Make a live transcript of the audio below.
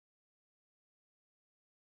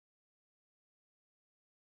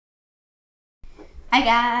Hi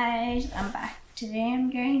guys, I'm back. Today I'm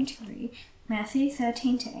going to read Matthew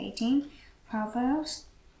 13 to 18, Proverbs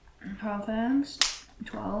 12,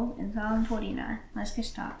 and Psalm 49. Let's get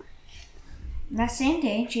started. That same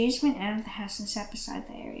day, Jesus went out of the house and sat beside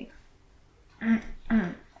the area.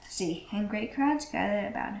 See, and great crowds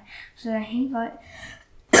gathered about him, so that he got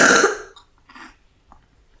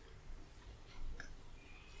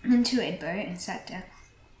into a boat and sat down,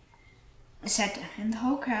 and the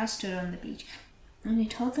whole crowd stood on the beach. And he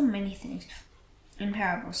told them many things in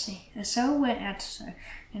parables. See, a sower went out to sow,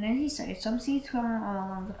 and as he sowed, some seeds fell all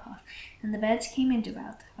along the path, and the birds came and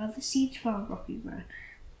devoured them. Other seeds fell on rocky ground,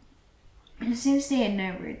 and since they had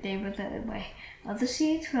no root, they withered away. Other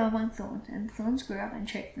seeds fell among thorns, and the thorns grew up and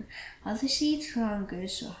choked them. Other seeds fell on good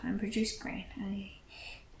soil and produced grain, and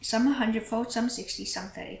some 100-fold, some 60, some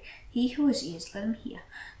 30. He who has ears, let him hear.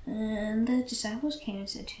 And the disciples came and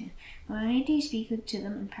said to him, Why do you speak to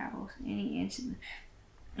them in parables? And he answered them,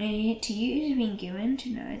 And to you it has been given to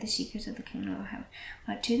know the secrets of the kingdom of heaven,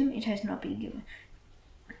 but to them it has not been given.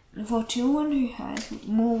 For to one who has,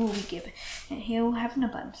 more will be given, and he will have an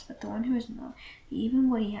abundance. But the one who has not, even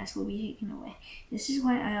what he has will be taken away. This is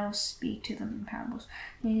why I will speak to them in parables,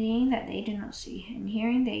 meaning that they do not see, and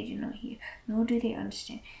hearing they do not hear, nor do they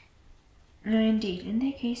understand. No, indeed, in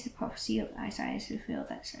their case the prophecy of Isaiah is fulfilled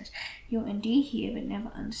that says, You'll indeed hear but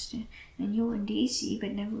never understand, and you'll indeed see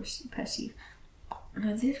but never perceive.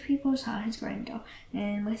 Now this people's heart has grown dull,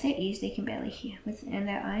 and with their ears they can barely hear, and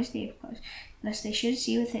their eyes they have closed, lest they should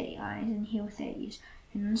see with their eyes, and hear with their ears,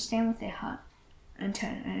 and understand with their heart, and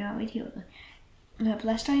turn, and I would heal them. Now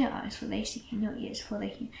blessed are your eyes, for they see, and your ears, for they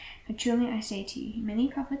hear. For truly I say to you, many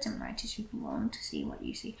prophets and righteous people long to see what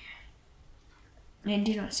you see, and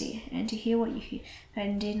did not see it, and to hear what you hear,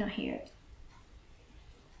 and did not hear it.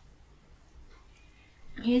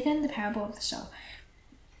 Hear then the parable of the sower.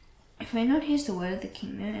 If anyone hears the word of the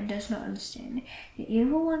kingdom and does not understand it, the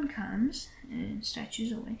evil one comes and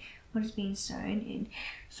snatches away what is being sown in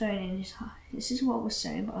his heart. This is what was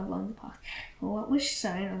sown along the path. Or what was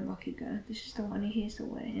sown on rocky ground. This is the one who hears the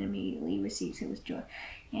word and immediately receives it with joy.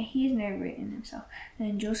 Yet he has no root in himself, and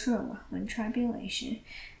endures for a while. When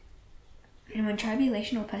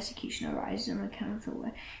tribulation or persecution arises on account of the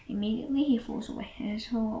word, immediately he falls away. And as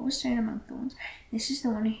for what was sown among thorns, this is the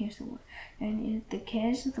one who hears the word, and the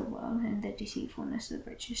cares of the world and the deceitfulness of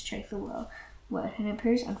riches choke the word, and it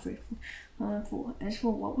proves unfruitful. As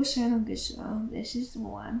for what was sown on good soil, this is the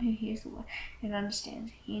one who hears the word and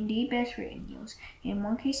understands. He indeed bears fruit and yields, in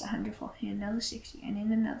one case 100-fold, in another 60, and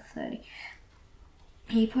in another 30.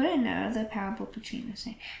 He put another parable between us,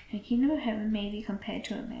 saying, The kingdom of heaven may be compared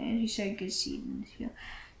to a man who sowed good seed in his field.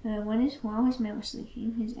 While his men were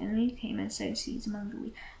sleeping, his enemy came and sowed seeds among the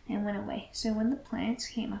wheat, and went away. So when the plants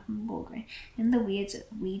came up and bore grain, and the weeds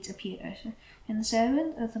appeared also, and the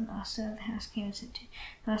servant of the master of the house came and said to him,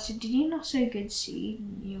 Master, did you not sow good seed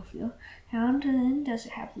in your field? How then does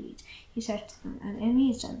it have weeds? He said to them, An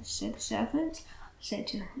enemy has done this. So the servants said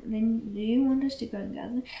to him, Then do you want us to go and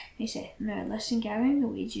gather? He said, No, lest in gathering the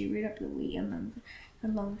weeds you root up the wheat along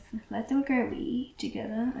with them. Let them grow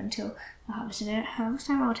together until the harvest. And at harvest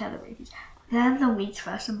time I will tell the reapers, Gather the weeds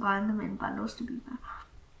first and bind them in bundles to be burned,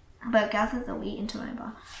 but gather the wheat into my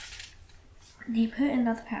barn. And he put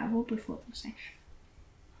another parable before them, saying,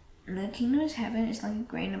 The kingdom of heaven is like a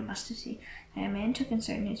grain of mustard seed, that a man took and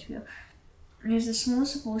sowed in his field. It is the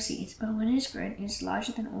smallest of all seeds, but when it is grown, it is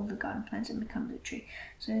larger than all the garden plants and becomes a tree,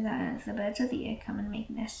 so that the birds of the air come and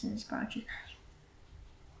make nests in its branches.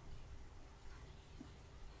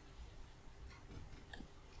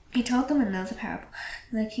 He told them another parable.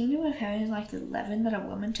 The kingdom of heaven is like the leaven that a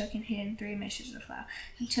woman took and hid in 3 measures of flour,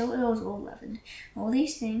 until it was all leavened. All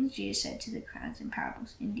these things Jesus said to the crowds in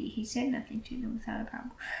parables. Indeed, he said nothing to them without a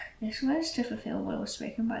parable. This was to fulfill what was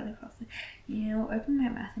spoken by the prophet. You will open my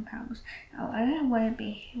mouth in parables. I'll utter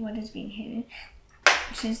what has been hidden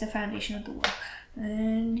since the foundation of the world.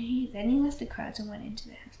 Then he left the crowds and went into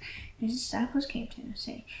the house. His disciples came to him,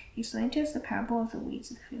 saying, Explain to us the parable of the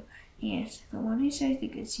weeds of the field. He answered, The one who sows the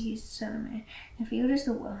good seed is the Son of Man. The field is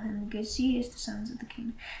the world, and the good seed is the sons of the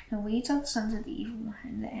kingdom. The weeds are the sons of the evil one,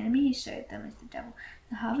 and the enemy who sowed them is the devil.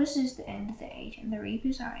 The harvest is the end of the age, and the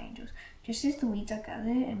reapers are angels. Just as the weeds are gathered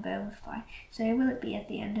and burned with fire, so will it be at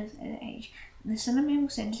the end of the age. The Son of Man will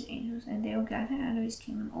send his angels, and they will gather out of his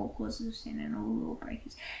kingdom all causes of sin and all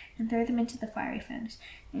lawbreakers, and throw them into the fiery furnace.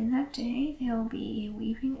 In that day there will be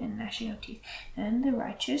weeping and gnashing of teeth, and the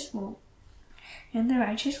righteous will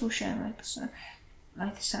shine like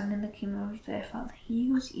the sun in the kingdom of their Father. He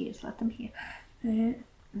who has ears, let them hear.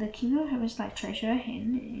 The kingdom of heaven is like treasure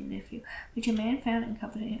hidden in a field, which a man found and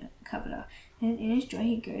covered up. And in his joy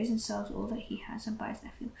he goes and sells all that he has and buys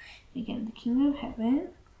that field. Again, the kingdom of heaven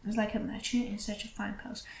is like a merchant in search of fine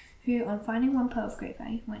pearls, who, on finding one pearl of great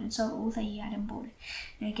value, went and sold all that he had and bought it.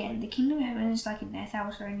 And again, the kingdom of heaven is like a net that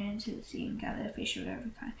was thrown into the sea and gathered fish of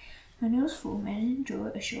every kind. When it was full, men drew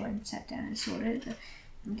it ashore and sat down and sorted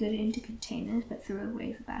the good into containers, but threw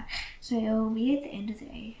away the bad. So it will be at the end of the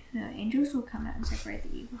age. The angels will come out and separate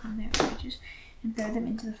the evil from their righteous, and throw them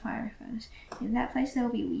into the fiery furnace. In that place there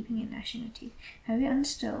will be weeping and gnashing of teeth. Have you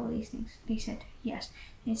understood all these things? They said, yes.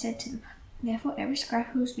 And he said to them, therefore every scribe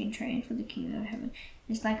who has been trained for the kingdom of heaven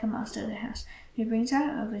is like a master of the house, who brings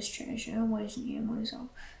out of his treasure what is new and what is old.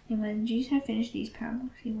 And when Jesus had finished these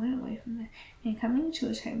parables, he went away from there. And coming to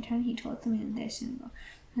his hometown, he taught them in their synagogue,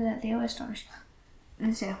 so that they were astonished.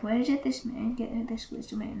 And said, where did this man get this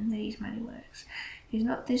wisdom and these mighty works? Is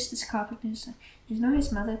not this carpenter's son? Is not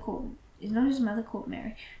his mother called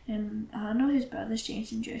Mary? And are not his brothers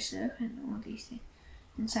James and Joseph and all these things?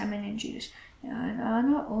 And Simon and Judas? And are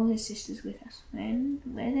not all his sisters with us? And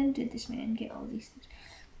where then did this man get all these things?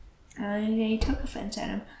 And they took offense at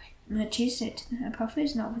him. But Jesus said to them, a prophet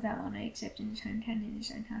is not without honor except in his hometown and in his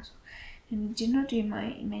own household. And he did not do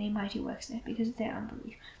many mighty works there because of their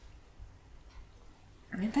unbelief.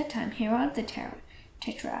 And at that time, Herod the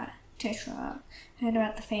Tetrarch heard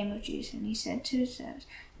about the fame of Jesus, and he said to his servants,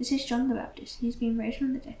 this is John the Baptist. He has been raised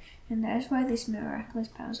from the dead, and that is why these miraculous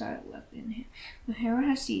powers are at work in him. For Herod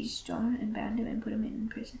has seized John and bound him and put him in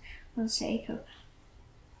prison for the sake of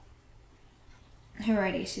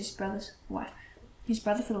Herodias, his brother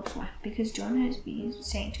Philip's wife, because John has been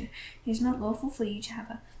saying to her, it is not lawful for you to have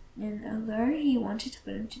her. And although he wanted to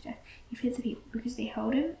put him to death, he feared the people, because they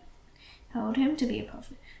held him to be a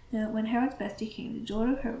prophet. Now, when Herod's birthday came, the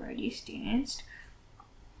daughter of Herodias danced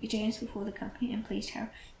before the company and pleased Herod.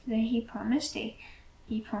 So then he promised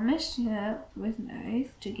her with an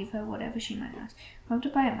oath to give her whatever she might ask.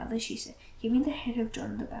 Prompted by her mother, she said, give me the head of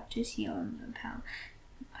John the Baptist here on the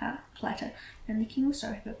platter. And the king was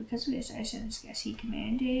sorry, but because of his oath and his guests, he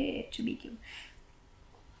commanded it to be given.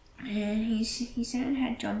 And he sent and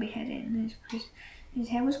had John beheaded in his prison. His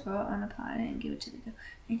head was brought on a platter and given to the girl,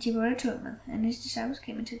 and she brought it to her mother. And his disciples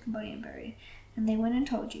came and took the body and buried it. And they went and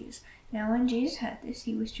told Jesus. Now when Jesus heard this,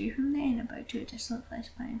 he withdrew from there in a boat to a desolate place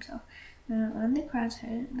by himself. When the crowds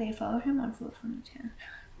heard it, they followed him on foot from the town.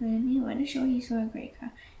 When he went ashore, he saw a great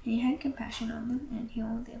crowd, and he had compassion on them, and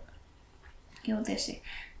healed their sick.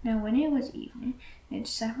 Now when it was evening, the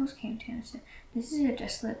disciples came to him and said, this is a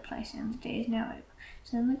desolate place, and the day is now over.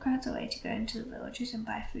 Send the crowds away to go into the villages and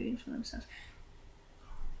buy food for themselves.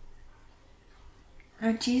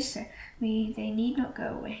 And Jesus said, they need not go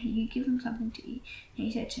away. You give them something to eat. And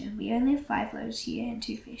he said to him, we only have 5 loaves here and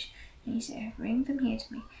 2 fish. And he said, bring them here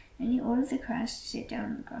to me. And he ordered the crowds to sit down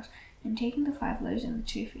on the grass. And taking the 5 loaves and the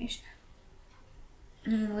 2 fish,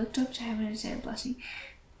 and he looked up to heaven and said a blessing.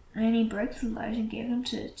 And he broke the loaves and gave them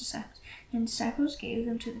to his disciples. And the disciples gave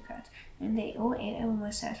them to the crowds. And they all ate and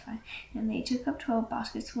were satisfied. And they took up 12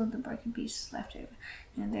 baskets full of the broken pieces left over.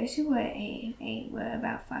 And those who ate were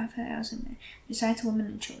about 5,000 men, besides women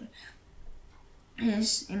and children.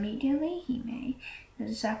 As immediately he made the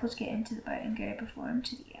disciples get into the boat and go before him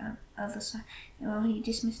to the other side, and while he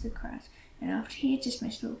dismissed the crowds. And after he had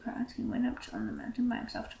dismissed all the crowds, he went up on the mountain by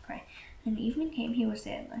himself to pray. And evening came, he was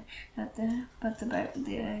there alone. But the boat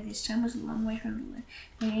this time was a long way from the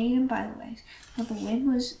land, eaten by the waves. But the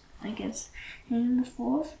wind was against. And in the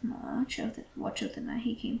 4th watch of the night,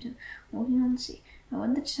 he came to them, walking on the sea. And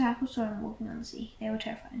when the disciples saw him walking on the sea, they were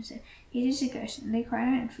terrified and said, it is a ghost, and they cried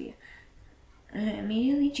out in fear.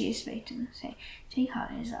 Immediately Jesus spake to them, saying, take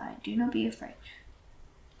heart, it is I, do not be afraid.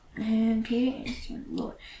 And Peter answered him,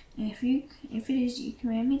 Lord, if it is you,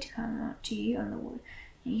 command me to come out to you on the water.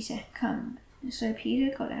 And he said, come. And so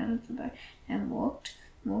Peter got out of the boat and walked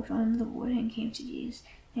on the water and came to Jesus.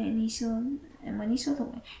 And when he saw the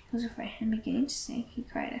wind, he was afraid, and beginning to sink, he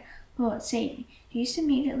cried out, Lord, save me. Jesus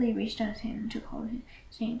immediately reached out his hand and took hold of him,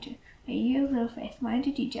 saying to him, are you of little faith? Why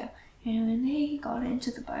did you doubt? And when they got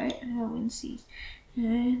into the boat, the wind ceased.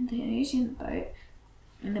 And those in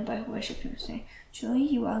the boat worshipped him, saying, surely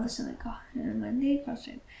you are the Son of God. And when they had crossed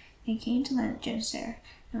over, they came to land at Gennesaret.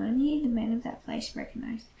 And only the men of that place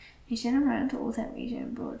recognized him. He sent him round to all that region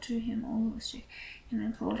and brought to him all who were sick, and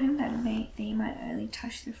implored him that they might only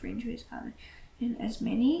touch the fringe of his garment. And as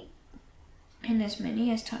many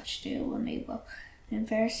as touched it were made well. And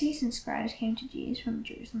Pharisees and scribes came to Jesus from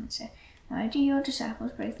Jerusalem and said, why do your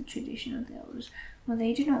disciples break the tradition of the elders? For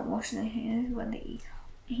they do not wash their hands when they eat.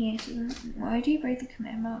 He answered them, why do you break the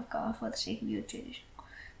commandment of God for the sake of your tradition?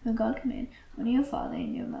 when God commanded, honor your father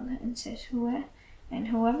and your mother, and says, whoever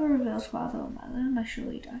reveals father or mother must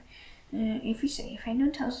surely die. If you say, if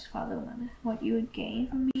anyone tells his father or mother, what you would gain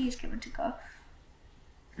from me is given to God,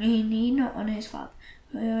 you need not honor his father.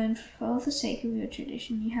 And for the sake of your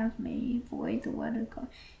tradition, you have made void the word of God.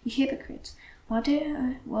 You hypocrites! What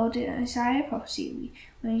did Isaiah prophesy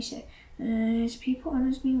when he said, his people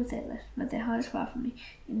honors me with their lips, but their heart is far from me.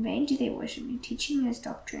 In vain do they worship me, teaching as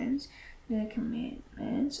doctrines the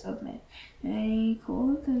commandments of men. And he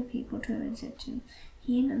called the people to him and said to them,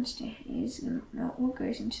 hear and understand, it is not what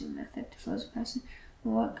goes into the mouth that defiles a person,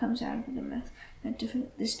 but what comes out of the mouth that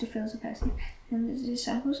defiles a person. And the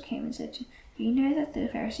disciples came and said to him, do you know that the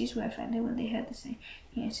Pharisees were offended when they heard the saying?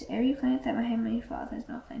 He answered, every plant that my heavenly Father has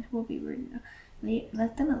not planted will be rooted up.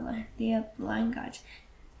 Let them alone. They are blind guides.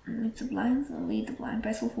 And if the blind lead the blind,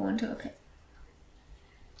 both will fall into a pit.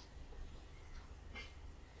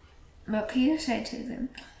 But Peter said to them,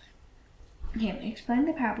 explain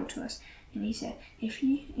the parable to us. And he said,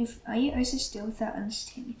 are you also still without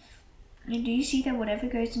understanding? And do you see that whatever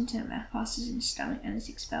goes into the mouth passes in the stomach and is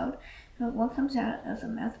expelled? But what comes out of the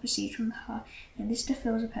mouth proceeds from the heart, and this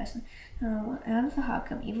defiles a person. Out of the heart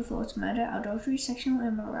come evil thoughts, murder, adultery, sexual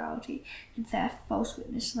immorality, and theft, false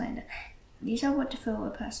witness, slander. These are what defile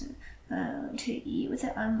a person. To eat with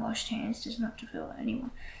the unwashed hands does not defile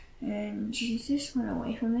anyone. And Jesus went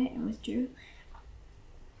away from there and withdrew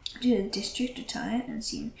to the district of Tyre and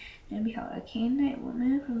Sidon. And behold, a Canaanite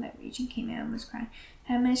woman from that region came out and was crying,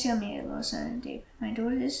 have mercy on me, Lord, son of David. My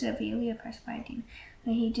daughter is severely oppressed by a demon.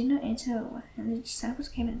 But he did not answer her word. And the disciples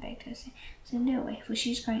came and begged her, saying, send her away, for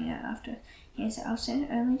she is crying out after us. He answered, I'll send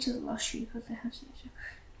her only to the lost sheep of the house of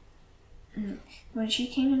Israel. When she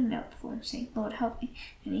came and knelt before him, saying, Lord, help me.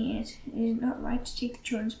 And he answered, it is not right to take the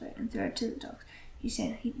children's bread and throw it to the dogs. He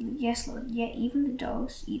said, yes, Lord, yet even the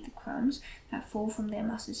dogs eat the crumbs that fall from their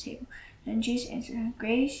master's table. And Jesus answered her,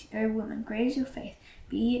 great, O woman, great is your faith.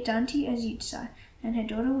 Be it done to you as you desire. And her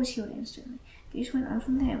daughter was healed instantly. Jesus went on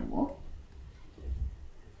from there and walked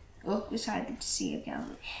beside the Sea of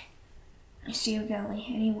Galilee. And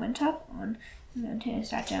he went up on the mountain and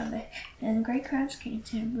sat down there. And great crowds came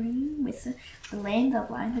to him, bringing with the lame, the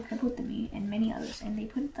blind, the crippled, the mute, and many others. And they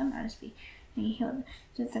put them at his feet. And he healed them,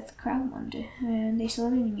 so that the crowd wondered. And they saw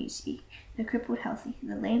the mute speak, the crippled healthy,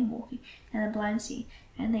 the lame walking, and the blind see.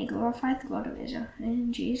 And they glorified the God of Israel.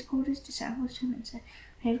 And Jesus called his disciples to him and said,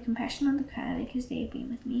 I have compassion on the crowd, because they have been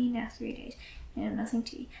with me now 3 days, and have nothing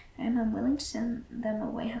to eat. I am unwilling to send them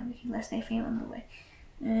away hungry, lest they faint on the way.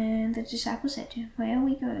 And the disciples said to him, where are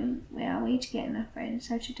we going? Where are we to get enough bread in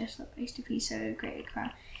such a desolate place to feed so great a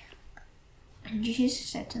crowd? And Jesus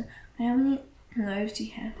said to them, how many loaves do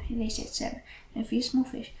you have? And they said 7, and a few small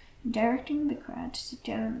fish. And directing the crowd to sit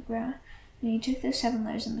down on the ground, and he took the 7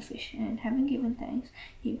 loaves and the fish, and having given thanks,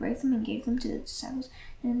 he broke them and gave them to the disciples.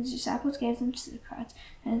 And the disciples gave them to the crowds,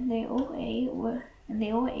 and they all ate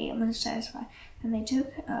and were satisfied. And they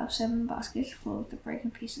took up 7 baskets full of the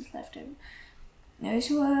broken pieces left over. Those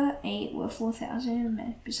who ate were 4,000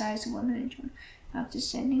 men, besides the women and children. After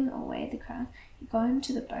sending away the crowd, he got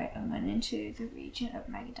into the boat and went into the region of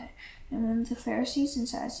Magadan. And when the Pharisees and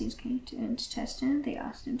Sadducees came to test him, they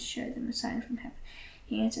asked him to show them a sign from heaven.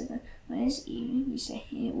 He answered them, when it is evening, you say,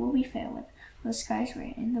 it will be fair weather, for the sky is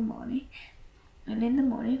red in the morning, and in the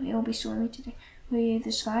morning it will be stormy today. For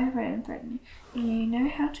the sky is red and threatening, and you know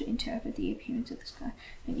how to interpret the appearance of the sky,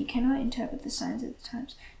 but you cannot interpret the signs of the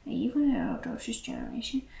times. And even an adulterous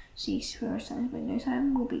generation seeks for a sign, but no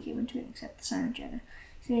sign will be given to it except the sign of Jonah.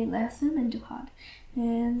 So he left them and departed.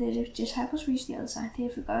 And the disciples reached the other side. They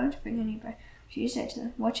had forgotten to bring any bread. Jesus said to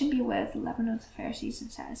them, watch and beware of the leaven of the Pharisees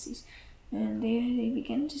and Sadducees. And they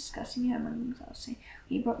began discussing it among themselves, saying,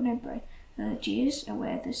 we brought no bread. Jesus,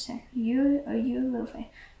 aware of this, said, you little faith,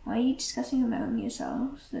 why are you discussing among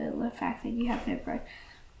yourselves the fact that you have no bread?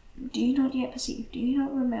 Do you not yet perceive? Do you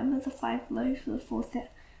not remember the 5 loaves for the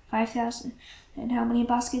 5,000? And how many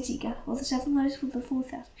baskets he gathered? Or the 7 loaves for the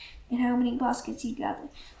 4,000? And how many baskets he gathered?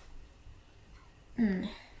 And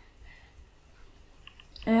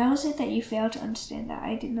how is it that you fail to understand that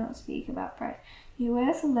I did not speak about bread? You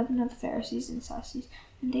were the leaven of the Pharisees and Sadducees,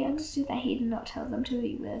 and they understood that he did not tell them to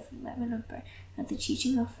beware of the leaven of bread, but the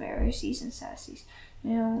teaching of Pharisees and Sadducees.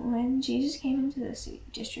 Now, when Jesus came into the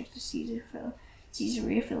district of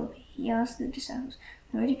Caesarea Philippi, he asked the disciples,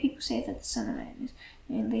 where do people say that the Son of Man is?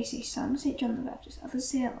 And they say, some say John the Baptist, others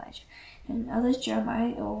say Elijah, and others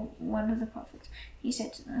Jeremiah or one of the prophets. He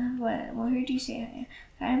said to them, well, who do you say I am?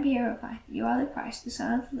 Simon Peter replied, you are the Christ, the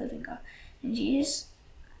Son of the living God. And Jesus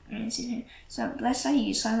answered him, so blessed are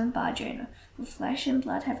you, Simon Bar-Jonah, for flesh and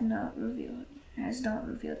blood have not has not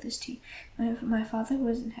revealed this to you. My Father who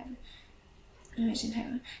is in heaven,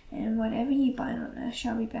 and whatever you bind on earth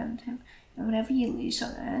shall be bound in heaven, and whatever you loose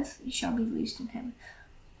on earth shall be loosed in heaven.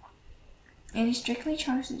 And he strictly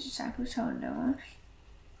charged the disciples to tell no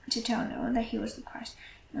one that he was the Christ.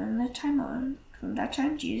 And from that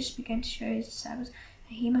time Jesus began to show his disciples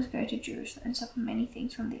that he must go to Jerusalem and suffer many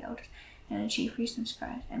things from the elders and the chief priests and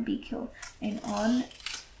scribes, and be killed, and on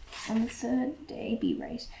the third day be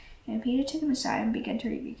raised. And Peter took him aside and began to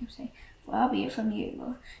rebuke him, saying, Far be it from you,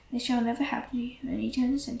 Lord, this shall never happen to you. And he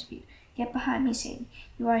turned and said to Peter, Get behind me, Satan,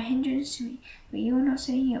 you are a hindrance to me, for you are not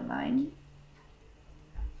setting your mind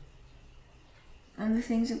on the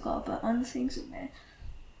things of God, but on the things of man.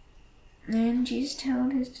 And Jesus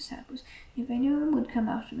told his disciples, If anyone would come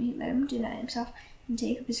after me, let him deny himself and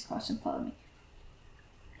take up his cross and follow me.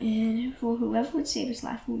 And for whoever would save his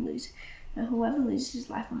life will lose it, and whoever loses his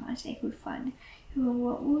life for my sake would find it.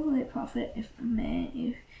 What will it profit if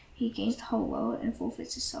he gains the whole world and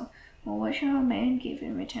forfeits his soul? Or what shall a man give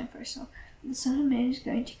in return for his soul? The Son of Man is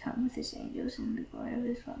going to come with his angels in the glory of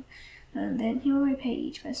his Father, and then he will repay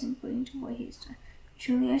each person according to what he has done.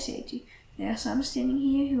 Truly I say to you, there are some standing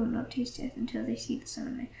here who will not taste death until they see the Son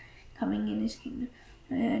of Man coming in his kingdom.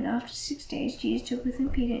 And after 6 days Jesus took with him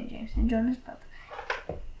Peter and James and John his brother,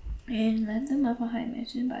 and led them up a high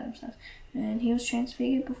mountain by themselves. And he was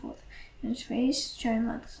transfigured before them, and his face shone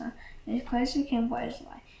like the sun, and his clothes became white as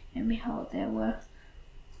light. And behold,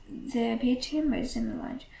 there appeared to him Moses and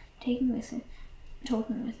Elijah, talking with him.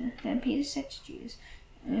 Then Peter said to Jesus,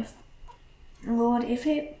 Lord, if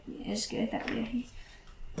it is good that we are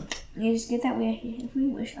here, if we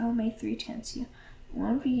wish, I will make 3 tents here,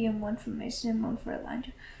 one for you, and one for Moses, and one for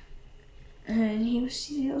Elijah. And he was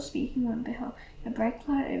still speaking when, behold, a bright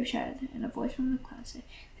cloud overshadowed them, and a voice from the cloud said,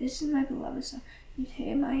 This is my beloved Son, with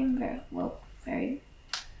him I am very well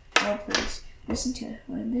pleased. Listen to it.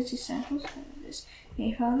 When the disciples heard this,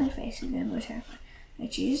 they fell on their faces and were terrified.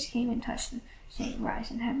 But Jesus came and touched them, saying,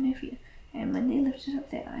 Rise and have no fear. And when they lifted up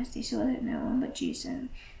their eyes, they saw that no one but Jesus only.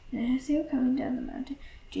 And as they were coming down the mountain,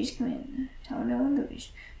 Jesus commanded them, Tell no one the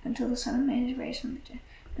vision, until the Son of Man is raised from the dead.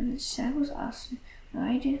 And the disciples asked him,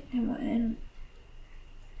 Why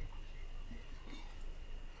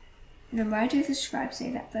do the scribes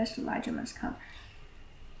say that first Elijah must come?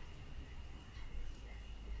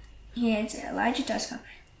 He answered, Elijah does come,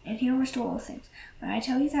 and he will restore all things. But I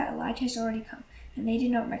tell you that Elijah has already come, and they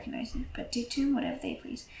did not recognize him, but did to him whatever they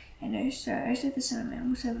pleased. And also the Son of Man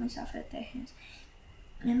will certainly suffer at their hands.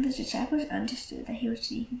 And the disciples understood that he was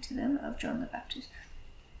speaking to them of John the Baptist.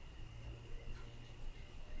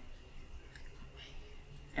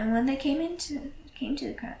 And when they came to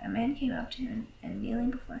the crowd, a man came up to him, and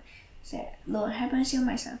kneeling before him, said, Lord, have mercy on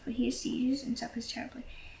my son, for he has seizures and suffers terribly.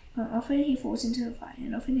 But often he falls into the fire,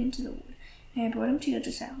 and often into the water. And I brought him to your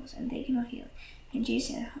disciples, and they cannot heal him. And Jesus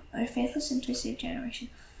said, O faithless and twisted generation,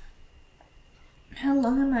 how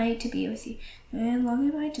long am I to be with you? And how long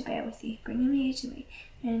am I to bear with you? Bring him here to me.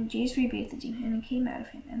 And Jesus rebuked the demon, and it came out of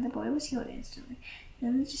him, and the boy was healed instantly.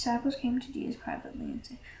 Then the disciples came to Jesus privately and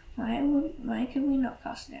said, Why could we not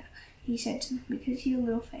cast it out? He said to them, Because you have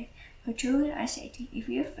little faith. For truly I say to you, if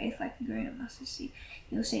you have faith like a grain of mustard seed,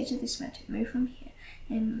 you will say to this mountain, Move from here,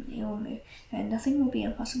 and it will move, and nothing will be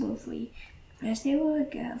impossible for you. As they were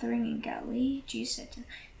gathering in Galilee, Jesus said to them,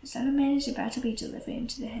 The Son of Man is about to be delivered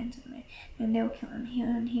into the hands of men, and they will kill him,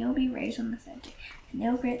 and he will be raised on the third day. And they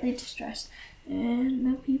were greatly distressed. And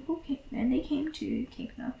the people came to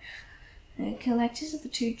Capernaum. The collectors of the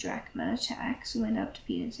 2 drachma tax went up to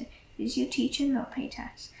Peter and said, Does your teacher not pay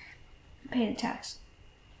the tax?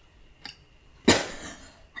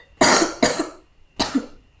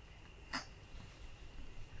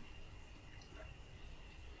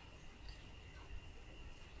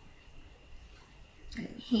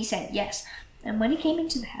 He said, Yes. And when he came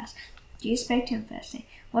into the house, Jesus spoke to him first, saying,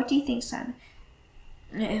 What do you think, Simon?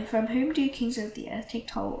 From whom do kings of the earth take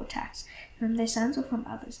toll or tax? From their sons or from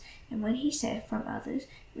others? And when he said, From others,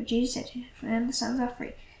 Jesus said to him, From the sons are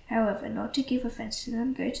free. However, not to give offense to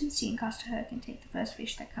them, go to the sea and cast a hook and take the first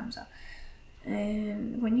fish that comes up.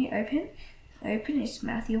 And when you open its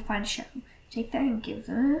mouth, you'll find a shekel. Take that and give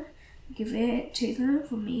it to them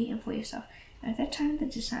for me and for yourself. And at that time the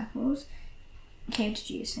disciples came to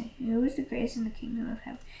Jesus, saying, Who is the greatest in the kingdom of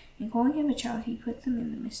heaven? And calling him a child, he put them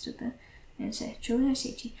in the midst of them, and said, Truly I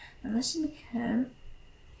say to you, unless you turn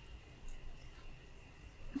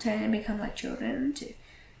and become like children,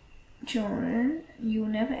 you will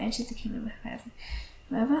never enter the kingdom of heaven.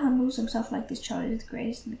 Whoever humbles himself like this child is the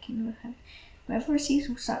greatest in the kingdom of heaven. Whoever receives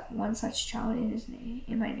one such child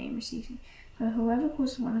in my name receives me. But whoever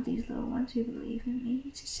causes one of these little ones who believe in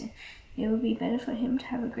me to sin, It would be better for him to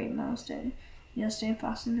have a great millstone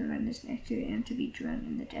fastened around his neck and to be drowned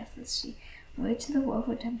in the depthless sea. Woe to the world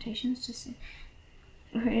for temptations to sin,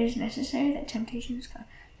 for it is necessary that temptations come.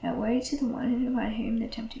 But woe to the one by whom the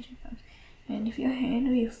temptation comes. And if your hand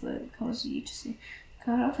or your foot causes you to sin,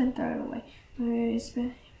 cut it off and throw it away. For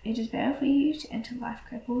it is better for you to enter life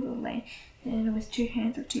crippled or lame than with 2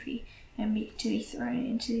 hands or 2 feet and to be thrown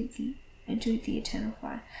into the eternal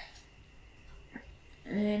fire.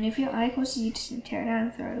 And if your eye causes you to sin, tear it out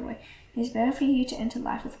and throw it away. It is better for you to enter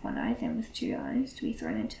life with 1 eye than with 2 eyes to be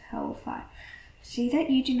thrown into hell or fire. See that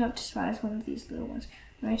you do not despise one of these little ones.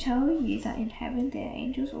 For I tell you that in heaven their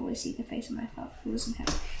angels always see the face of my Father who is in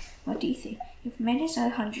heaven. What do you think? If a man has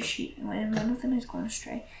 100 sheep, and one of them has gone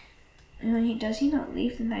astray, does he not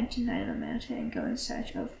leave the 99 on the mountain and go in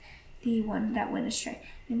search of the one that went astray?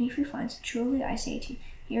 And if he finds it, truly I say to you,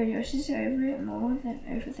 he rejoices over it more than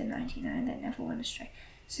over the 99 that never went astray.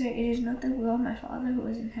 So it is not the will of my Father who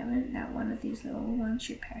is in heaven that one of these little ones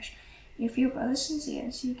should perish. If your brother sins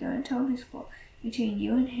against you, go and tell him his fault between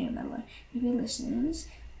you and him alone. If he listens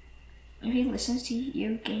to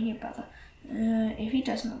you, gain your brother. If he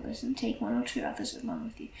does not listen, take 1 or 2 others along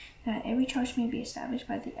with you, that every charge may be established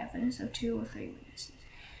by the evidence of 2 or 3 witnesses.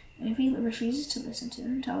 And if he refuses to listen to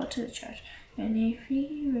them, tell it to the church. And if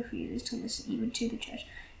he refuses to listen even to the church,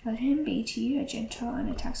 let him be to you a Gentile and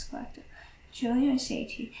a tax collector. Surely I say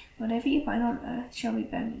to you, whatever you bind on earth shall be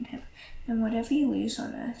bound in heaven, and whatever you loose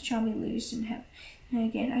on earth shall be loosed in heaven. And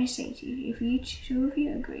again I say to you, if you 2 of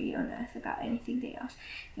you agree on earth about anything they ask,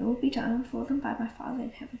 it will be done for them by my Father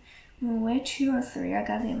in heaven. And where 2 or 3 are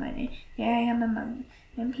gathered in my name, there I am among them.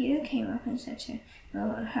 And Peter came up and said to him,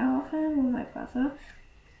 Lord, how often will my brother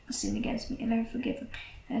sin against me, and I forgive him?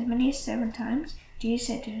 As many as 7 times? Jesus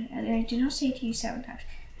said to him, and I do not say to you 7 times,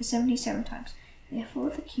 but 77 times. Therefore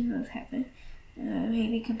the kingdom of heaven may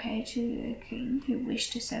be compared to a king who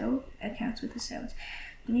wished to settle accounts with his servants.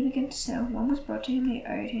 When he began to settle, one was brought to him who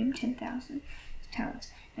owed him 10,000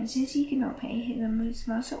 talents. And since he could not pay him, his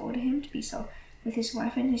master ordered him to be sold, with his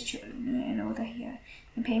wife and his children, and all that he had,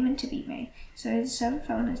 and payment to be made. So the servant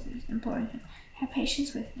fell on his knees, imploring him, Have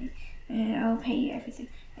patience with me, and I will pay you everything.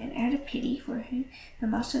 And out of pity for him, the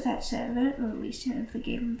master of that servant released him and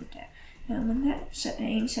forgave him the debt. And when that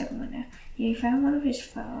same servant went out, he found one of his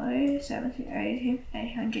fellow servants who owed him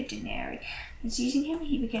 100 denarii. And seizing him,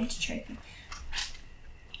 he began to choke him,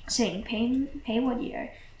 saying, Pay what you owe.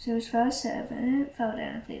 So his fellow servant fell down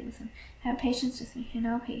and pleaded with him, Have patience with me, and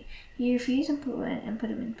I'll pay. He refused and put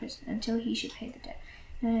him in prison until he should pay the debt.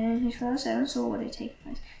 And his fellow servants saw what had taken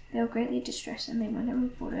place. They were greatly distressed, and they went and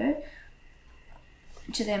reported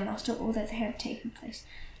to their master all that had taken place.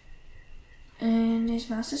 And his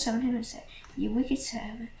master summoned him and said, You wicked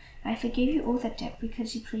servant, I forgave you all that debt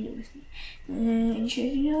because you pleaded with me. And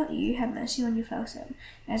should you not you have mercy on your fellow servant,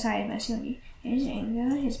 as I had mercy on you? In his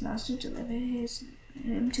anger, his master delivered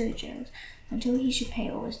him to the jailers until he should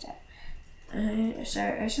pay all his debt.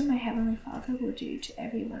 So also my heavenly Father will do to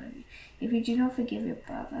every one of you, if you do not forgive your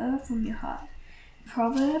brother from your heart.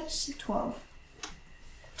 Proverbs 12.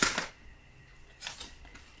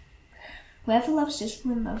 Whoever loves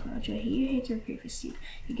discipline loves nurture. He who hates reproof is stupid.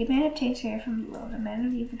 A good man obtains favor from the Lord. A man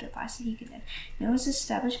of evil devices he condemns. No one is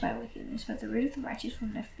established by wickedness, but the root of the righteous will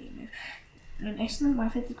never be moved. An excellent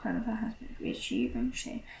wife is the crown of her husband, which she brings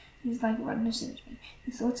shame. It is like rottenness in his brain.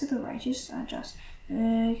 The thoughts of the righteous are just.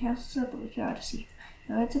 The counsels of the wicked are deceitful.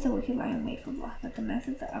 The words of the wicked lie in wait for blood, but the mouth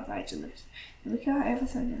of the upright delivers. The wicked are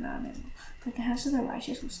overthrown and are no more, but the house of the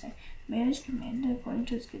righteous will stay. Man is commanded according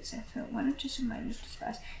to his good sense, but one of just a mind is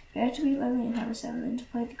despised. Better to be lowly and have a servant than to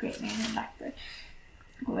play the great man and lack bread.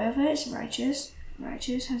 Whoever is righteous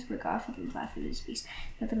has regard for the life of his beast,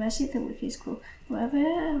 but the mercy of the wicked is cruel.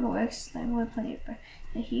 Whoever works is lame will have plenty of bread,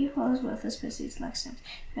 and he who follows worthless pursuits lacks sense.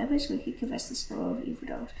 Whoever is wicked covets the spoil of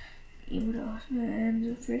evildoers, and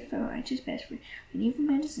the fruit of the righteous bears fruit. An evil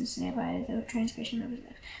man is ensnared by the transgression of his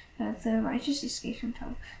lips, but the righteous escapes from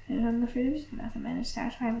trouble. And from the fruit of his mouth a man is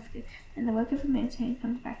satisfied with good, and the work of a man's hand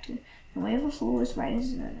comes back to him. The way of a fool is right in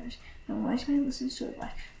his own nose, and a wise man listens to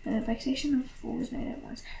advice. The vexation of a fool is made at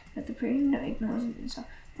once, but the prudent ignores an insult.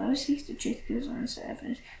 Whoever speaks the truth gives honest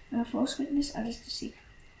evidence, and a false witness utters deceit.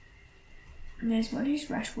 And there is one whose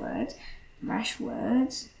rash words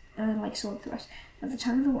are like sword thrusts, but the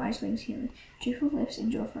tongue of the wise brings healing. Truthful lips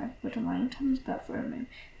endure forever, but a lying tongue is but for a moment.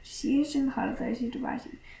 Deceit is in the heart of those who devise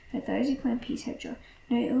it, but those who plan peace have joy.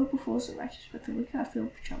 No ill befalls the righteous, but the wicked are filled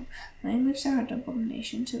with trouble. Lying lips are an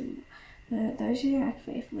abomination to the Lord. Those who act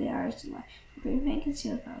faithfully are his delight. The brave man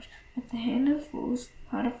conceals knowledge, but the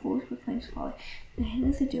heart of fools proclaims folly. The hand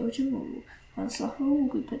of the diligent will rule, while the slothful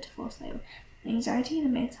will be put to forced labor. Anxiety in a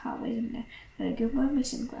man's heart weighs him down, but a good word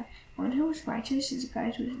makes him glad. One who is righteous is a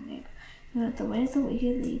guide to his neighbor. The way of the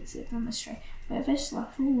wicked leads them astray. Whoever is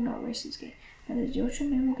slothful will not risk his gain. But the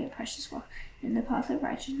diligent man will get precious wealth. In the path of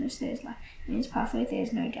righteousness there is life. In his pathway there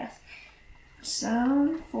is no death.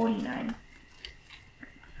 Psalm 49.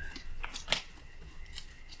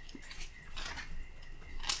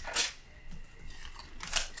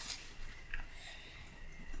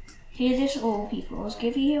 Hear this, all peoples.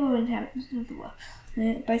 Give ear, all inhabitants of the world.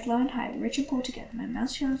 Both low and high, rich and poor together. My mouth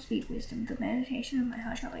shall speak wisdom, the meditation of my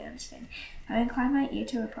heart shall be understanding. I will incline my ear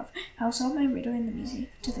to a prophet. I will solve my riddle in the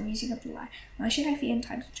music of the lyre. Why should I fear in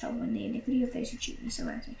times of trouble, when the iniquity of those who cheat me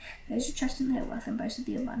surrounds me? Those who trust in their wealth and boast of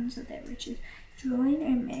the abundance of their riches. Truly no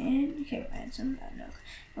man can ransom another,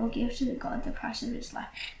 or give to the God the price of his life.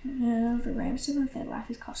 The ransom of their life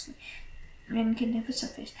is costly, and can never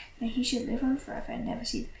suffice. That he should live on forever and never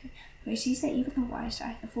see the pit. For he sees that even the wise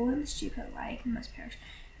die, the fool and the stupid alike must perish,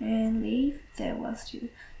 and leave their wealth to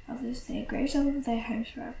others. Their graves are their homes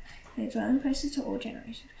forever, their dwelling places to all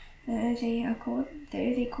generations. Though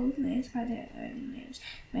they call lands by their own names,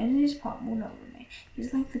 man in his pot will not remain. He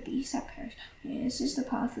is like the beasts that perish. This is the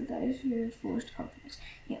path of those who have forced confidence.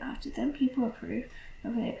 Yet after them people approve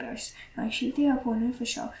of their boast. Like sheep they are born for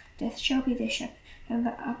show. Death shall be their shepherd, and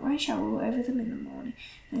the upright shall rule over them in the morning.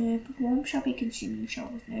 The warm shall be consuming shall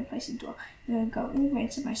with no place to dwell. God will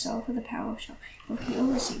ransom my soul for the power of Sheol. He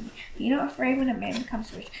will receive me. Be not afraid when a man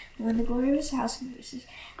becomes rich, when the glory of his house increases.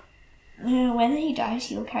 When he dies,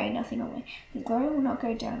 he will carry nothing away. The glory will not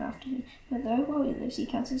go down after him. But though while he lives, he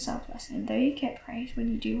counts himself blessed. And though you get praise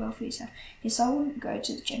when you do well for yourself, his soul will go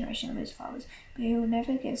to the generation of his fathers. But he will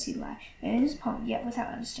never again see light. And in his pomp, yet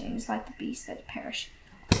without understanding, is like the beasts that perish.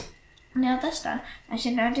 Now thus done, I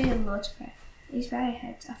shall now do the Lord's Prayer. Please bow your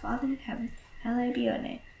heads. Our Father in heaven, hallowed be your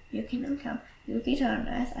name. Your kingdom come, your will be done on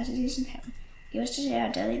earth as it is in heaven. Give us today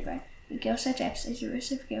our daily bread. Forgive us our debts as we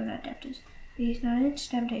also forgive our debtors. Lead us not into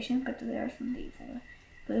temptation, but deliver us from the evil one.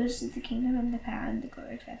 For yours is the kingdom and the power and the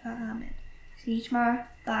glory forever. Amen. See you tomorrow.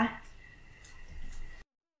 Bye.